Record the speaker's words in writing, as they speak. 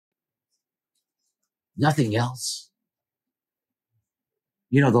Nothing else.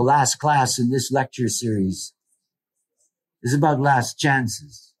 You know, the last class in this lecture series is about last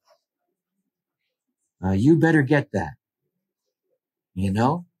chances. You better get that. You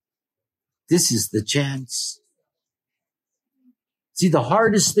know, this is the chance. See, the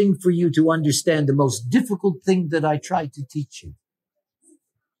hardest thing for you to understand, the most difficult thing that I try to teach you,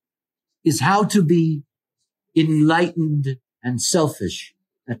 is how to be enlightened and selfish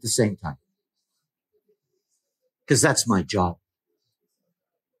at the same time. Because that's my job,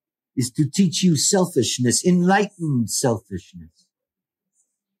 is to teach you selfishness, enlightened selfishness.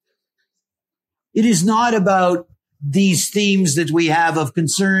 It is not about these themes that we have of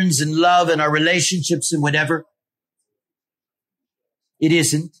concerns and love and our relationships and whatever. It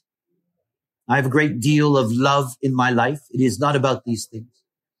isn't. I have a great deal of love in my life. It is not about these things.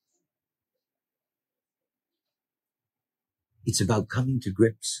 It's about coming to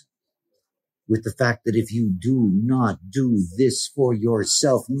grips with the fact that if you do not do this for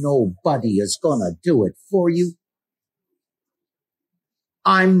yourself, nobody is gonna do it for you.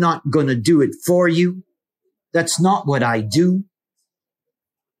 I'm not gonna do it for you. That's not what I do.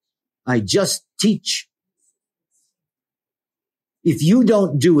 I just teach. If you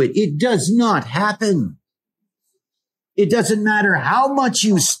don't do it, it does not happen. It doesn't matter how much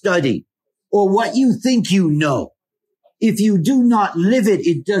you study or what you think you know. If you do not live it,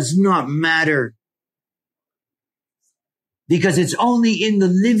 it does not matter. Because it's only in the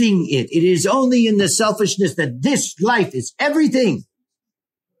living it. It is only in the selfishness that this life is everything.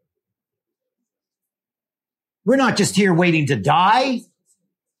 We're not just here waiting to die.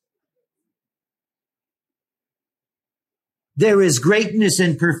 There is greatness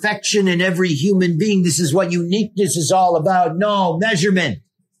and perfection in every human being. This is what uniqueness is all about. No measurement.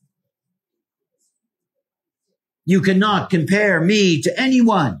 You cannot compare me to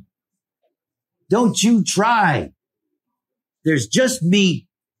anyone. Don't you try. There's just me.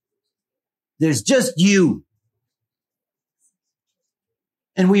 There's just you.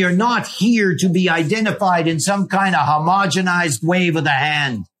 And we are not here to be identified in some kind of homogenized wave of the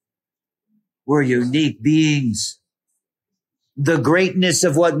hand. We're unique beings. The greatness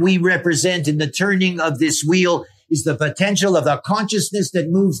of what we represent in the turning of this wheel is the potential of the consciousness that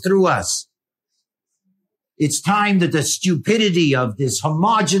moves through us. It's time that the stupidity of this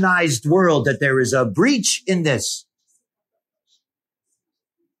homogenized world, that there is a breach in this.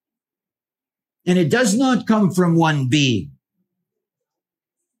 And it does not come from one being.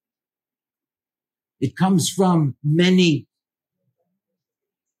 It comes from many.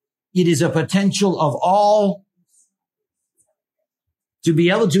 It is a potential of all to be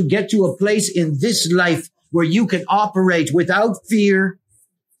able to get to a place in this life where you can operate without fear,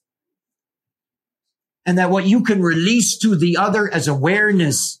 and that what you can release to the other as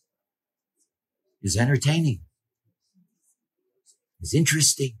awareness is entertaining, is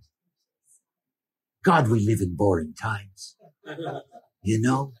interesting. God, we live in boring times. You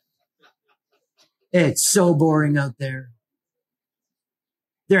know? It's so boring out there.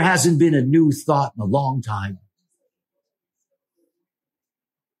 There hasn't been a new thought in a long time.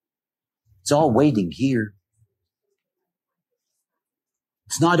 It's all waiting here.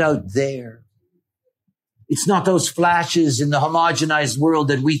 It's not out there. It's not those flashes in the homogenized world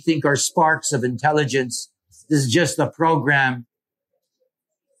that we think are sparks of intelligence. This is just a program.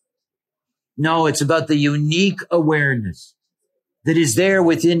 No, it's about the unique awareness that is there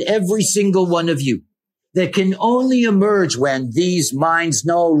within every single one of you, that can only emerge when these minds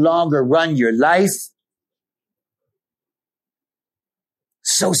no longer run your life.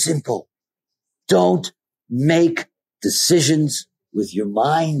 So simple. Don't make decisions with your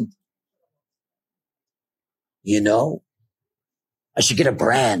mind. You know, I should get a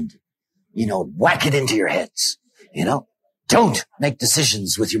brand, whack it into your heads, don't make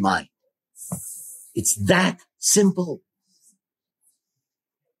decisions with your mind. It's that simple.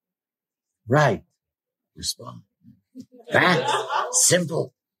 Right. Respond. That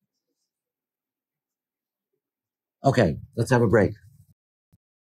simple. Okay, let's have a break.